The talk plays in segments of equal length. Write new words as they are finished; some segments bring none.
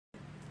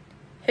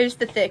Who's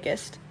the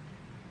thickest?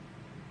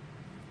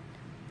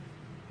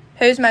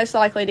 Who's most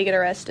likely to get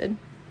arrested?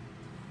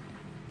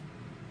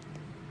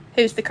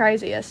 Who's the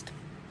craziest?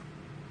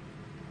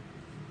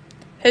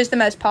 Who's the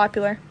most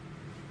popular?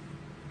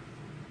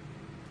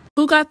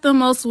 Who got the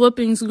most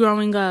whoopings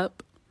growing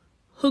up?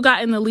 Who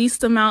got in the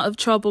least amount of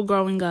trouble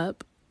growing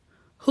up?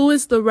 Who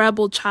is the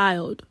rebel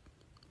child?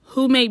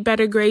 Who made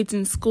better grades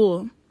in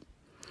school?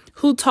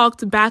 Who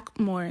talked back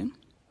more?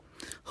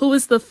 Who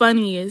is the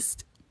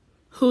funniest?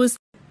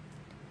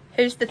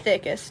 Who's the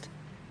thickest?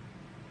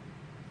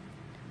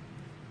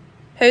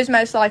 Who's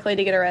most likely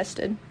to get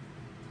arrested?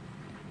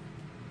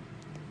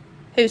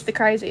 Who's the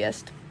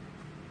craziest?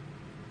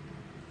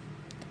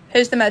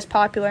 Who's the most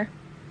popular?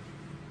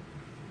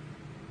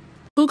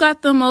 Who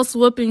got the most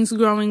whoopings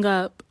growing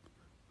up?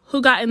 Who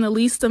got in the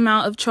least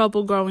amount of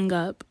trouble growing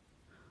up?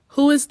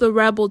 Who is the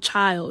rebel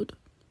child?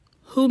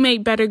 Who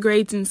made better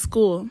grades in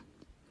school?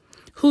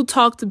 Who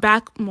talked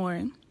back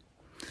more?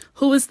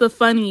 Who is the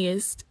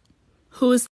funniest? Who is